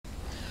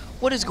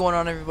What is going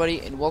on, everybody,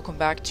 and welcome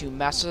back to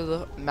Masters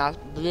of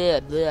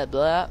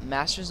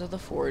the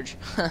Forge.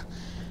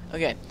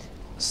 Okay,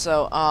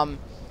 so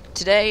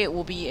today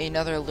will be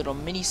another little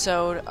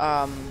mini-sode,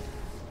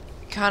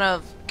 kind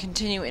of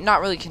continuing,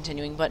 not really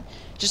continuing, but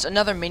just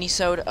another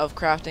mini-sode of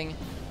crafting.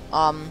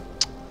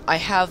 I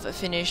have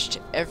finished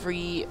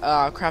every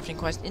crafting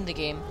quest in the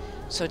game,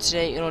 so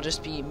today it'll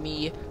just be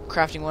me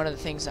crafting one of the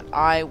things that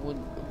I would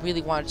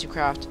really wanted to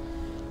craft.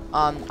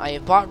 I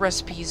have bought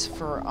recipes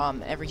for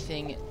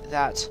everything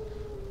that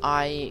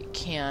I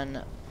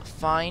can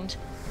find.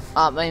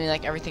 I mean,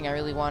 like everything I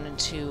really wanted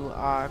to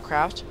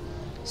craft.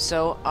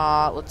 So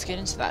let's get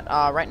into that.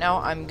 Right now,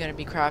 I'm going to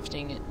be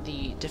crafting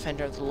the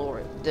Defender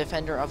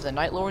of the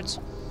Night Lords.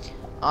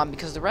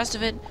 Because the rest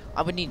of it,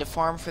 I would need to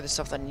farm for the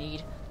stuff that I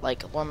need,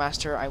 like Lore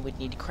Master. I would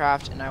need to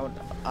craft, and I would,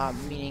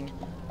 meaning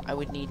I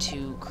would need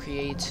to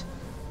create.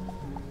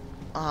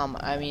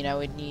 I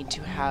would need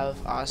to have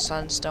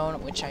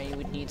sunstone, which I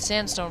would need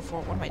sandstone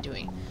for. What am I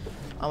doing?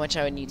 Which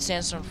I would need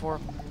sandstone for,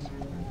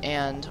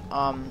 and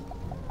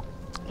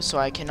so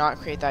I cannot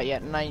create that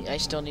yet, and I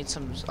still need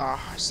some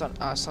sun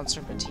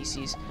serpent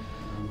TCs.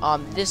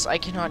 This I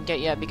cannot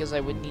get yet because I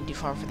would need to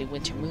farm for the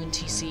winter moon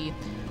TC.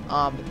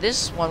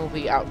 This one will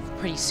be out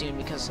pretty soon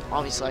because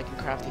obviously I can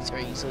craft these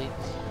very easily.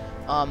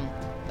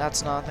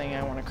 That's another thing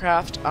I want to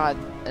craft,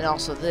 and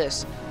also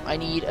this. I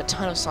need a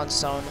ton of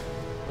sunstone,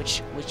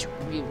 which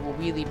will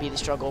really be the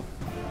struggle.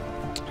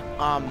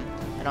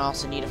 And I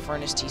also need a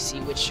furnace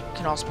TC, which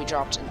can also be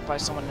dropped by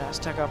someone in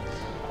azteca.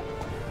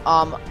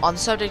 On the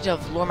subject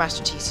of Lore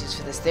Master TCs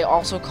for this, they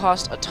also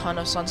cost a ton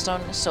of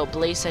sunstone, so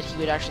Blaze said he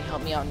would actually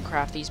help me out and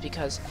craft these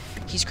because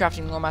he's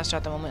crafting Lore Master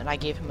at the moment, and I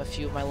gave him a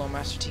few of my Lore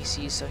Master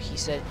TCs, so he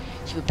said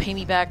he would pay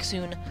me back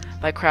soon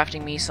by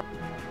crafting me some.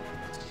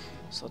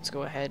 So let's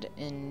go ahead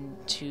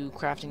into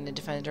crafting the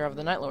Defender of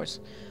the Night Lords.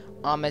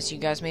 As you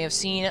guys may have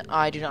seen,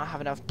 I do not have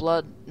enough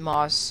blood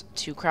moss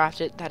to craft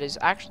it. That is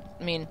actually,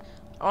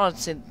 I don't want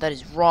to say that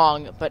is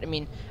wrong, but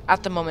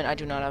at the moment I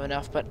do not have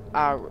enough. But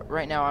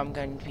right now I'm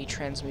going to be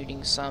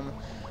transmuting some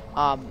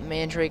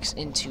mandrakes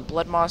into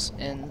blood moss,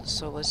 and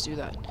so let's do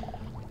that.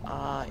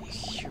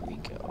 Here we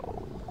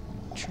go.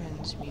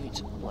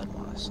 Transmute blood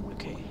moss.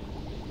 Okay.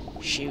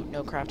 Shoot,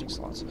 no crafting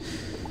slots.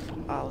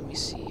 Let me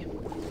see.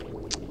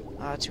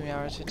 2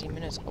 hours, 15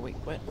 minutes. Oh wait,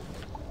 what?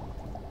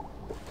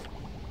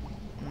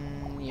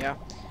 Yeah.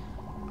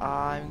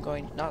 I'm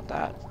going, not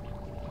that.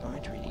 I'm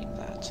going to redeem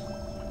that.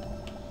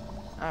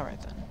 Alright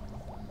then.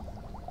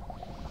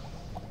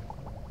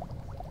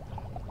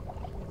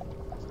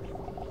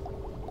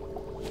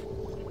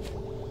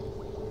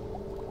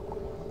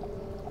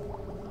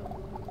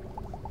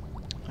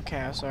 Okay,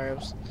 I'm sorry,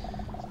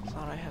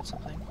 thought I had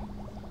something.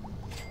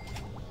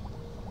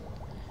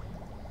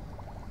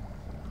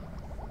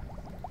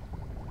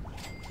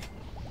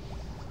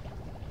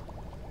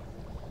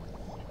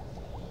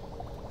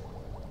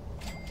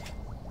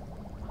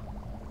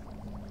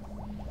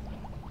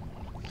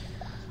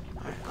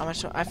 How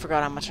much? I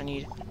forgot how much I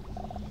need.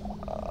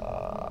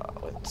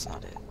 That's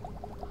not it.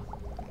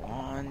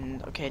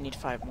 One. Okay, I need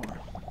 5 more.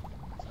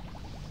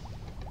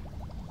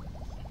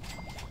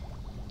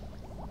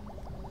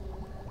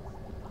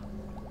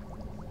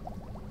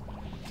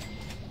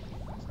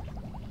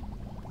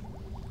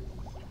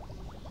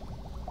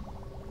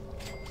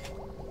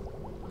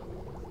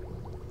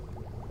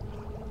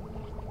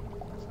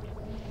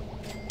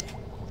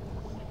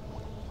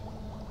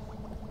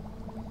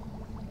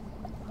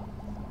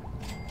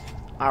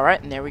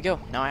 Alright, and there we go.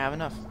 Now I have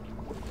enough.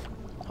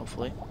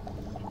 Hopefully.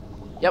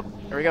 Yep,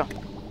 there we go.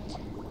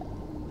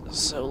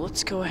 So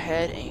let's go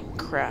ahead and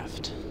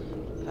craft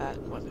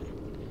that weapon.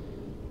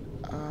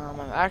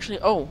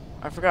 Oh,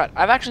 I forgot.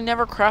 I've actually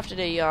never crafted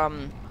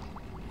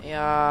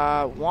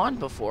a wand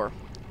before.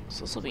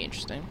 So this will be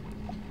interesting.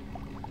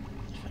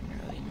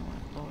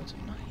 Lords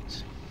of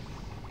Night.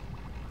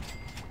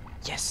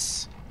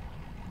 Yes!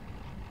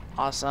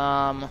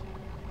 Awesome.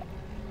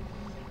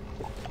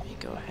 Let me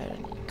go ahead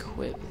and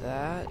equip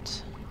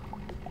that.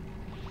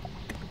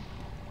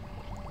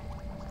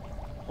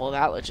 Well,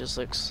 that just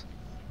looks...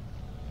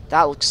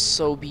 That looks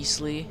so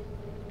beastly.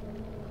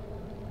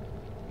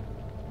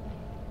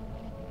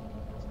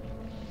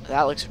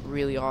 That looks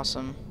really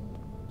awesome.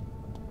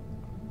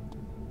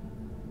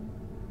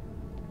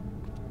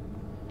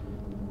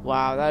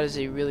 Wow, that is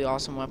a really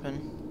awesome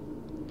weapon.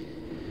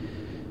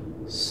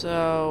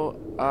 So,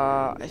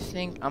 I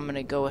think I'm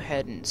gonna go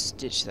ahead and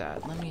stitch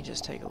that. Let me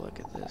just take a look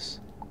at this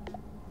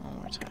one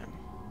more time.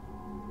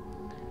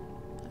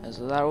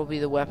 So that will be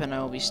the weapon I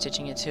will be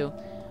stitching it to.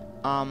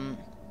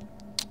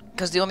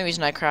 Because the only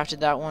reason I crafted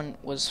that one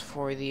was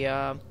for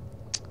the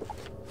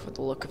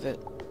look of it.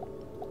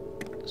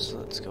 So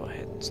let's go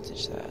ahead and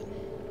stitch that.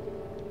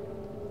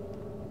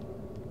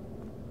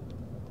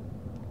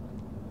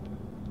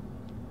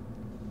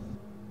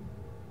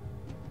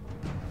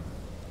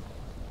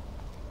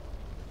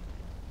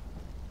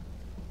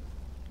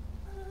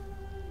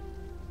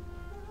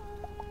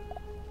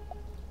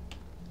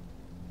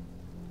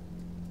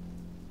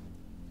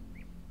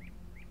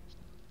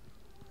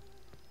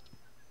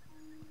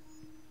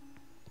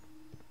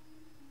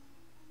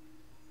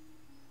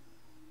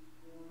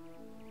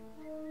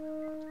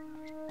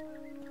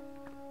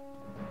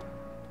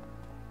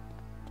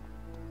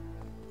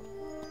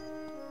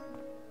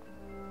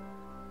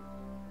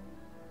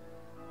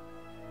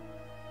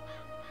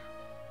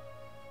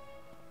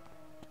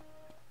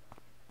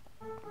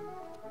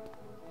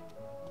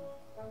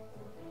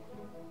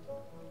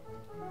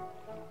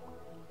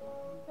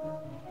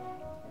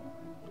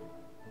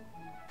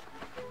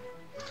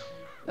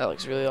 That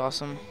looks really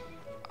awesome.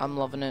 I'm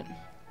loving it.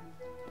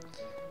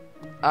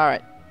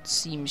 Alright,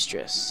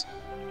 seamstress.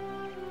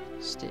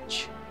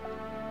 Stitch.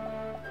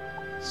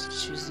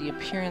 Let's choose the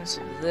appearance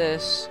of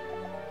this.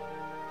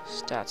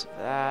 Stats of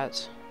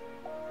that.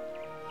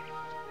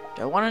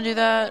 Do I want to do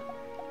that?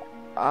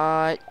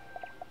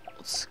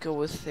 Let's go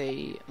with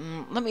a...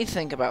 let me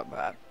think about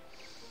that.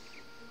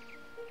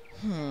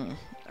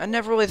 I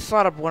never really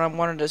thought of what I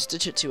wanted to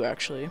stitch it to,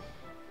 actually.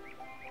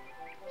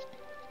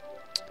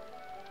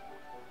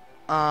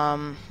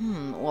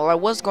 Well, I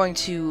was going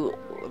to...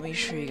 Let me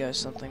show you guys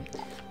something.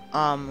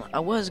 I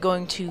was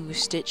going to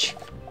stitch,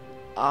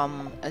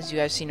 as you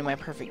guys seen in my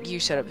perfect gear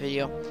setup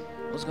video,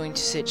 I was going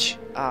to stitch,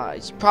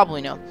 as you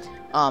probably know,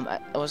 I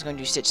was going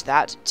to stitch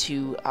that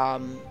to,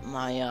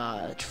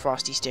 my,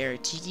 Frosty Stair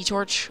Tiki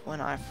Torch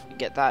when I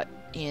get that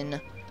in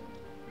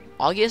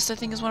August, I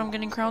think is when I'm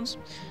getting crowns.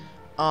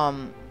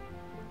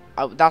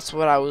 That's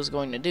what I was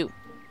going to do.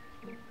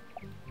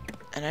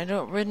 And I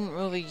didn't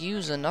really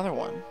use another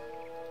one.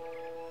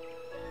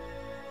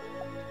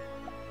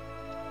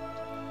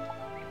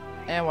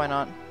 Eh, why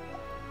not?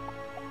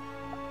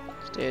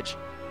 Stitch.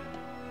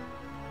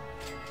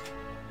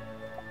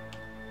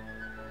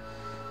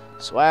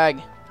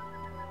 Swag.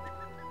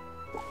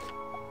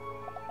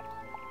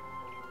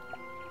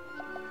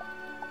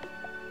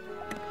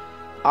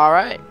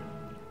 Alright.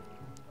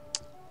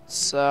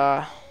 It's,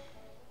 I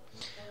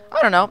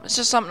don't know. It's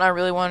just something I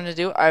really wanted to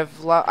do. I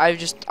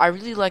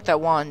really like that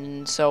wand,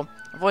 and so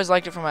I've always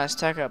liked it from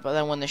Azteca, but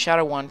then when the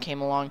Shadow Wand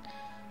came along,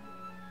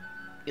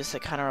 I guess I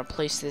kind of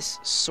replaced this,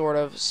 sort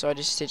of, so I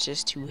just stitched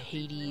this to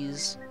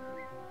Hades.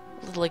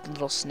 Like a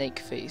little snake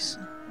face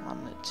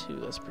on it, too.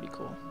 That's pretty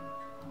cool.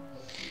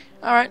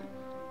 Alright.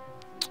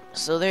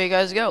 So there you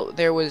guys go.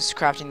 There was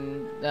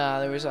crafting,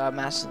 there was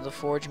Masters of the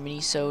Forge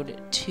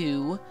Minisode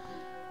 2.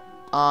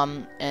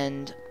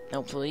 And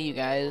hopefully you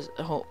guys,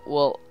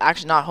 well,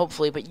 actually not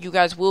hopefully, but you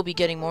guys will be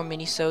getting more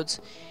minisodes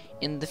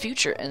in the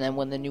future, and then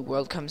when the new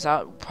world comes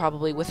out,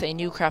 probably with a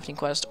new crafting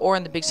quest, or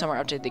in the big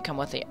summer update they come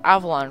with a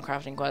Avalon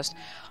crafting quest,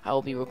 I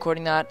will be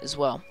recording that as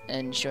well,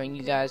 and showing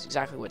you guys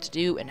exactly what to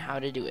do and how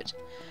to do it.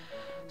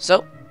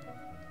 So,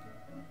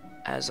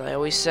 as I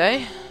always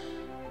say,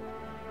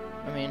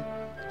 I mean,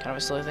 kind of a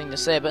silly thing to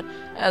say, but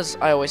as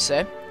I always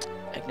say,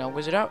 Eggnog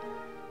Wizard out.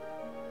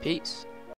 Peace.